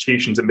focused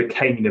institutions and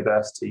became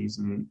universities,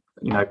 and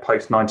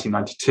post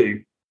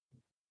 1992.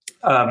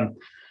 And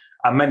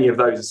many of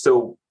those are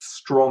still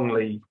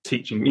strongly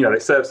teaching. They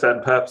serve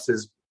certain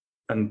purposes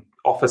and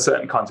offer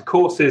certain kinds of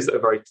courses that are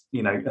very,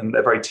 and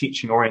they're very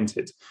teaching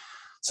oriented.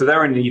 So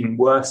they're in an even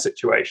worse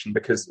situation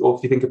because,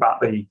 if you think about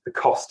the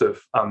cost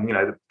of,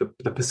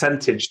 the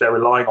percentage they're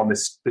relying on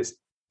this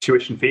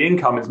tuition fee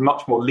income is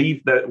much more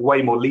they're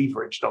way more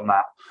leveraged on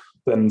that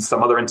than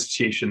some other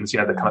institutions, the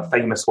kind of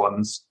famous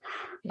ones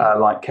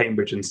like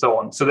Cambridge and so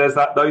on. So there's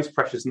those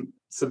pressures. And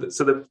so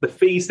the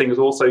fees thing is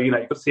also, you've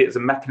got to see it as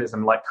a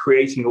mechanism, like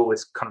creating all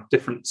this kind of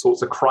different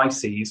sorts of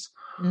crises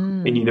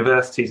in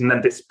universities, and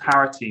then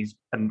disparities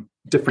and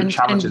different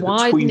challenges and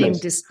between widening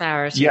those.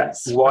 disparities.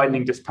 Yes,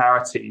 widening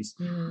disparities.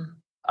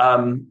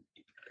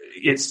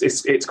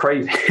 It's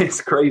crazy.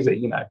 It's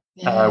crazy,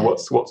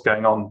 what's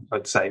going on,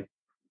 I'd say.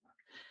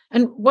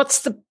 And what's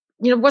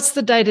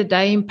the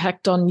day-to-day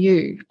impact on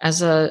you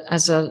as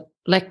a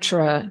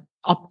lecturer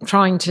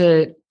trying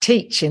to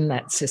teach in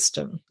that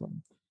system?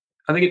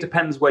 I think it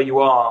depends where you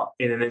are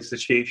in an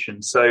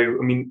institution. So,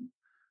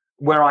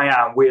 where I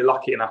am, we're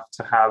lucky enough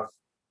to have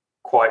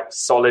quite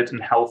solid and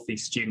healthy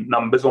student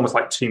numbers, almost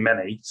like too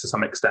many to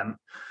some extent.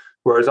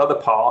 Whereas other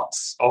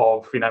parts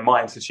of,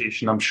 my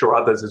institution, I'm sure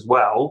others as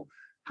well,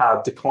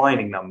 have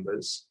declining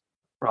numbers,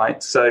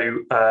 right? So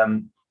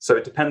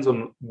it depends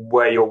on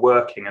where you're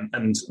working,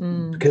 and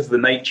because of the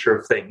nature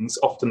of things,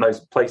 often those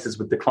places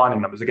with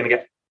declining numbers are going to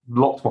get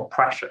lots more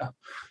pressure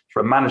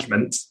from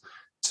management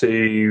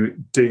to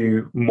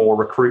do more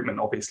recruitment,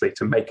 obviously,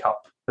 to make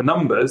up the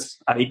numbers.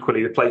 And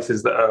equally, the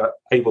places that are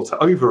able to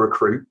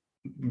over-recruit,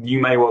 you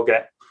may well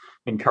get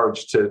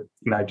encouraged to,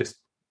 just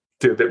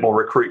do a bit more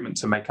recruitment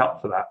to make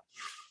up for that.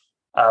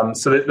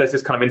 So there's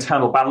this kind of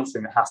internal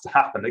balancing that has to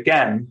happen.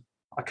 Again,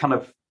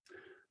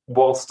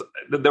 whilst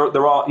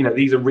there are,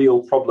 these are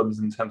real problems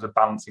in terms of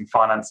balancing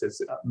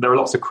finances, there are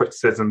lots of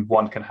criticism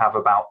one can have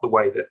about the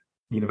way that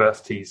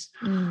universities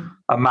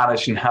are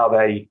managed and how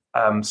they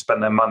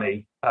spend their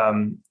money.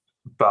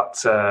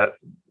 But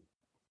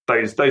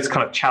those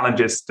kind of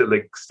challenges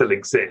still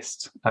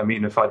exist.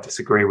 If I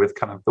disagree with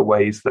kind of the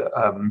ways that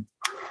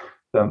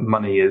the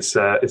money is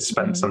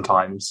spent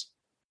sometimes.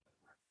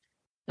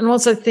 And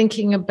also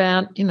thinking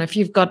about, if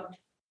you've got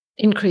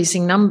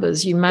increasing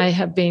numbers, you may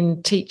have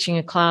been teaching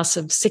a class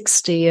of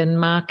 60 and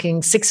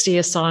marking 60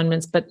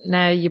 assignments, but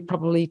now you're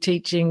probably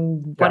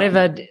teaching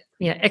whatever,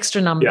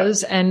 extra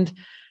numbers. Yeah. And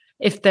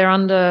if they're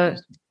under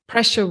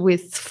pressure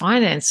with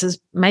finances,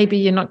 maybe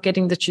you're not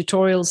getting the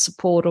tutorial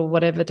support or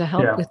whatever to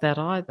help with that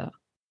either.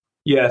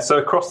 Yeah, so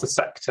across the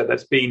sector,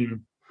 there's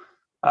been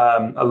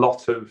a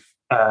lot of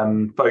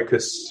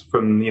focus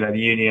from the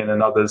union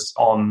and others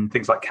on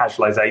things like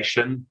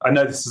casualization. I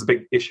know this is a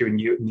big issue in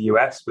the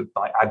US with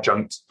like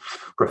adjunct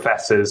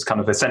professors kind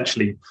of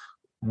essentially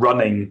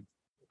running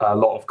a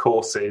lot of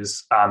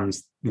courses, and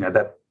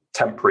they're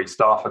temporary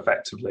staff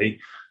effectively.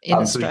 In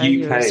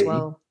Australia the UK as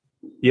well.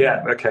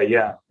 Yeah. Okay.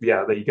 Yeah.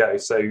 There you go.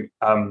 So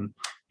the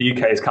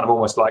UK is kind of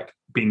almost like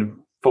been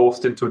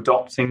forced into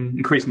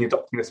increasingly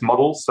adopting this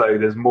model. So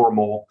there's more and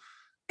more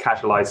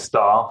casualized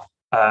staff.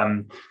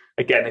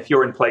 Again, if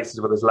you're in places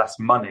where there's less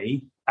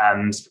money,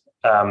 and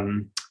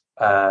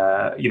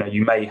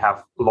you may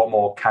have a lot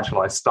more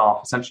casualized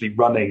staff, essentially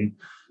running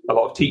a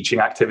lot of teaching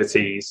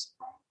activities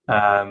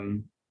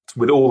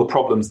with all the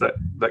problems that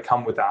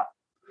come with that.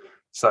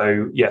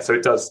 So so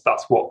it does.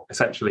 That's what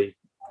essentially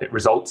it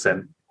results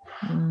in.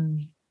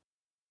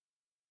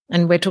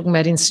 And we're talking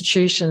about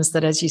institutions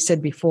that, as you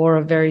said before,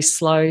 are very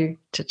slow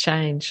to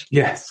change.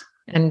 Yes.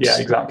 And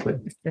exactly.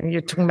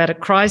 You're talking about a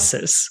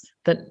crisis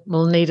that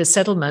will need a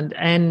settlement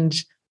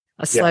and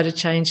a slow to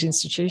change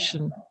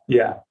institution.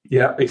 Yeah,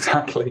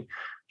 exactly.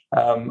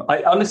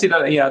 I honestly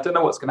don't. I don't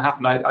know what's going to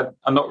happen.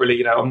 I'm not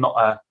really. I'm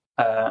not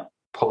a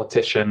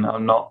politician.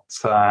 I'm not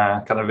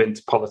kind of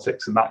into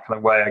politics in that kind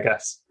of way, I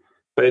guess.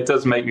 But it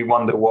does make me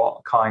wonder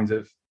what kinds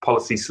of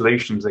policy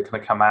solutions are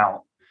going to come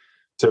out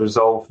to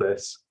resolve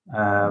this.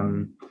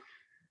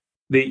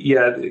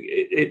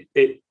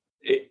 It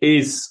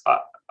is.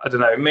 I don't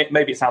know.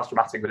 Maybe it sounds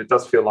dramatic, but it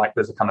does feel like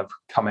there's a kind of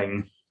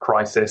coming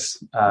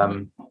crisis.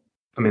 There's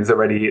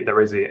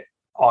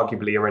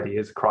arguably already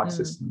is a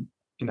crisis.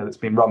 That's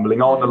been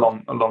rumbling on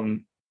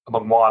along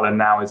long while, and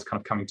now is kind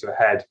of coming to a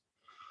head,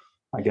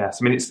 I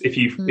guess. I mean, it's if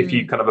you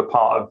kind of are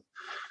part of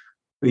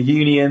the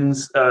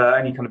unions,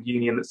 any kind of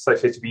union that's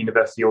associated with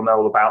university, you'll know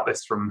all about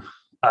this from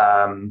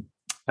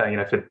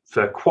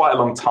for quite a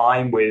long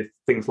time, with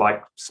things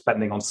like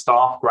spending on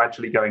staff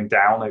gradually going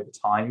down over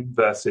time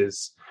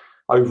versus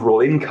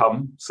overall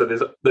income. So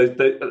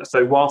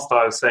so whilst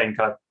I was saying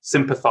kind of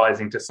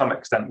sympathising to some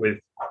extent with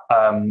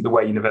the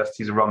way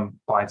universities are run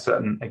by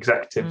certain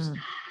executives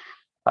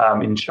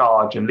in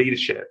charge and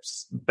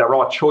leaderships, there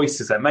are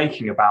choices they're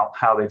making about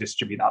how they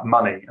distribute that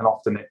money, and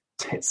often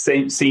it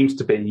seems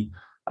to be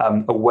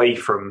away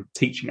from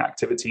teaching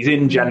activities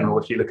in general.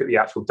 If you look at the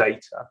actual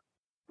data.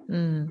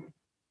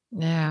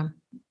 Yeah.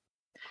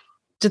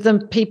 Do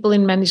the people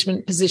in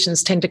management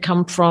positions tend to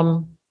come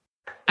from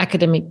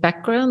academic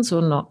backgrounds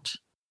or not?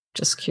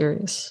 Just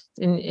curious.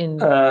 That's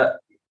a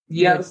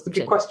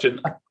good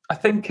question. I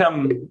think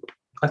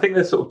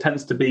there sort of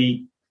tends to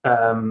be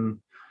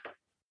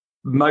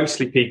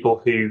mostly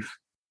people who've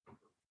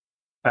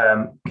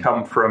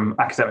come from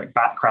academic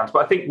backgrounds.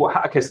 But I think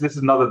so this is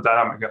another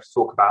dynamic we have to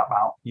talk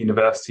about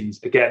universities.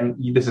 Again,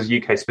 this is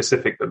UK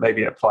specific, but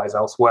maybe it applies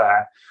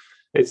elsewhere.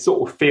 It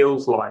sort of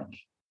feels like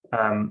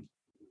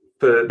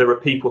there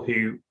are people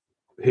who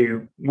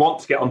want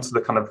to get onto the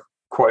kind of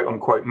quote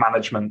unquote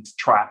management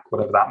track,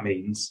 whatever that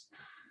means,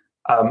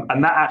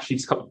 and that actually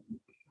just kind of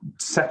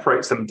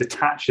separates them,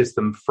 detaches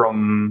them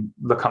from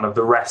the kind of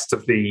the rest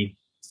of the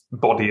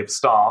body of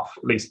staff,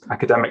 at least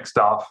academic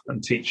staff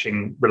and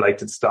teaching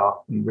related staff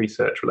and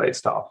research related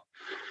staff,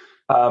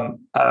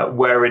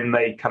 wherein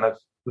they kind of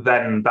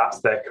then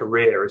that's their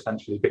career,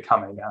 essentially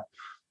becoming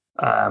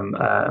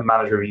a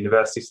manager of a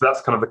university. So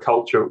that's kind of the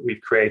culture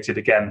we've created.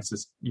 Again,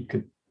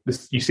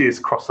 you see this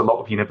across a lot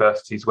of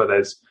universities where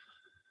there's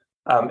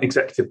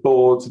executive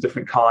boards of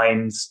different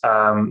kinds.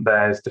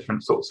 There's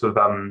different sorts of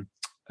other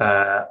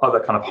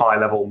kind of high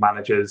level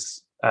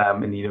managers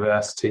in the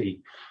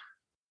university.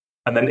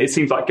 And then it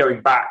seems like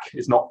going back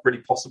is not really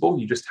possible.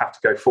 You just have to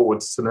go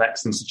forwards to the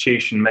next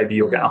institution. Maybe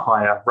you'll get a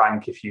higher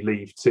rank if you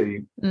leave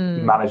to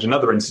manage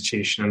another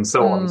institution and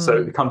so on. So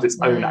it becomes its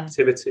own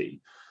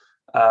activity.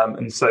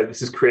 And so this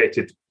has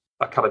created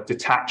a kind of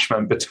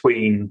detachment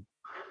between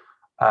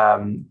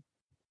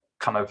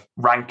kind of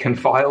rank and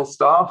file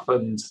staff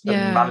and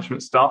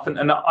management staff.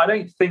 And I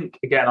don't think,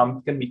 again, I'm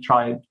going to be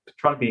trying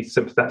to be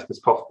sympathetic as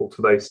possible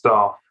to those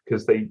staff,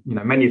 because they,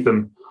 many of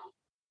them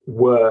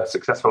were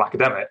successful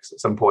academics at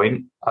some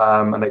point,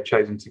 and they've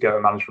chosen to go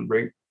a management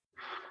route.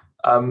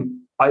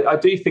 I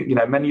do think,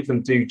 many of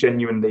them do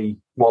genuinely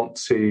want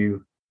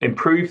to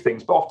improve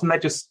things, but often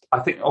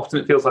often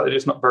it feels like they're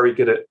just not very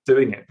good at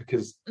doing it,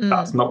 because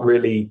that's not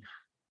really,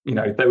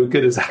 they were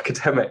good as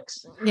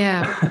academics.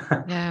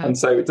 Yeah. And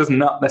so it does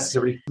not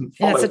necessarily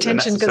follow. It's a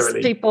tension, because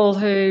people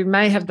who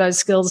may have those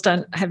skills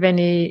don't have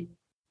any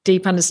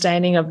deep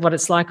understanding of what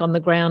it's like on the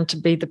ground to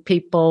be the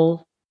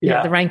people,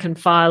 the rank and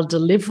file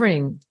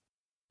delivering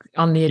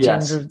on the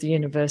agenda of the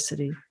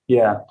university.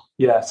 Yeah.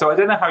 So I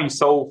don't know how you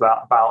solve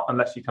that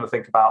unless you kind of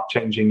think about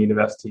changing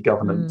university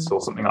governance or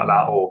something like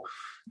that, or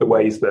the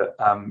ways that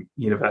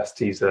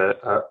universities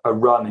are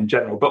run in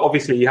general. But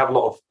obviously you have a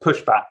lot of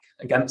pushback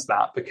against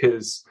that,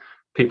 because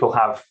people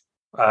have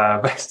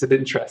vested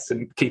interests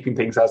in keeping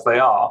things as they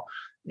are,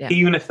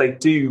 even if they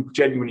do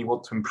genuinely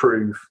want to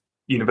improve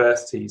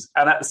universities.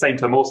 And at the same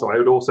time also, I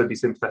would also be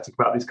sympathetic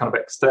about these kind of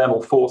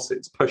external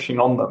forces pushing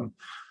on them,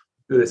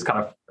 this kind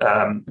of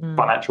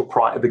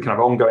the kind of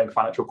ongoing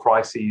financial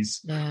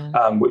crises,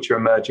 which are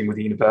emerging with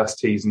the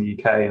universities in the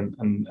UK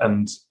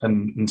and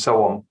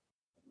so on.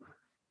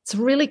 It's a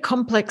really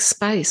complex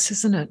space,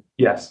 isn't it?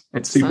 Yes,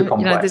 it's super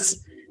complex.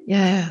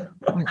 How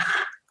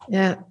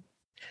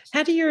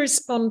do you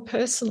respond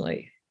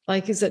personally?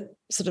 Like, is it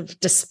sort of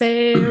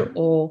despair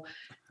or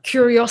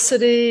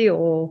curiosity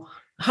or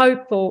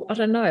hope, or I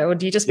don't know, or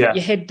do you just put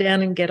your head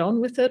down and get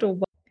on with it, or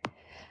what?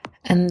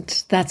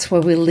 And that's where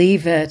we'll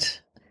leave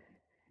it.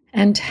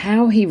 And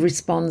how he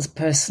responds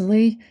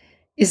personally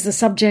is the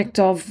subject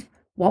of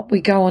what we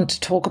go on to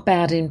talk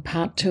about in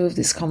part 2 of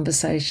this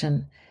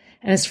conversation.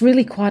 And it's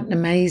really quite an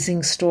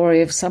amazing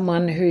story of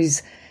someone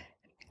who's,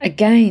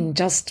 again,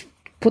 just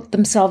put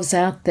themselves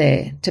out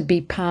there to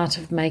be part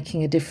of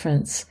making a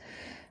difference.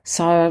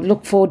 So I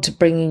look forward to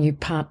bringing you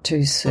part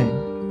 2 soon.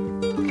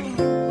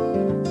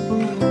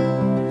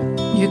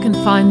 You can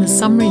find the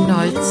summary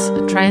notes,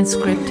 a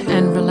transcript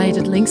and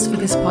related links for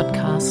this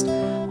podcast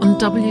on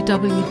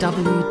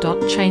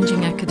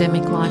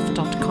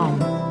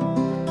www.changingacademiclife.com.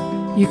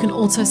 You can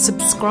also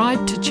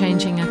subscribe to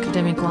Changing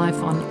Academic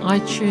Life on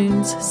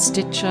iTunes,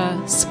 Stitcher,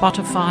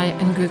 Spotify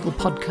and Google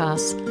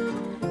Podcasts.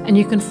 And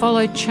you can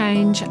follow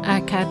Change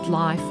ACAD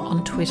Life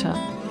on Twitter.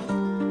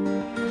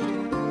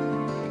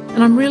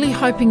 And I'm really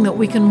hoping that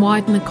we can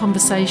widen the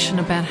conversation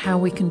about how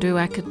we can do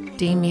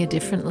academia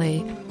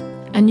differently.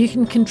 And you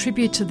can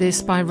contribute to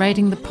this by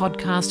rating the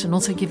podcast and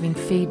also giving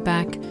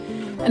feedback.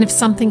 And if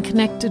something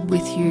connected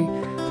with you,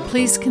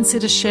 please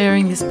consider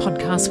sharing this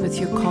podcast with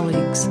your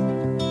colleagues.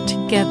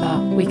 Together,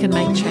 we can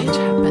make change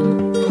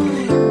happen.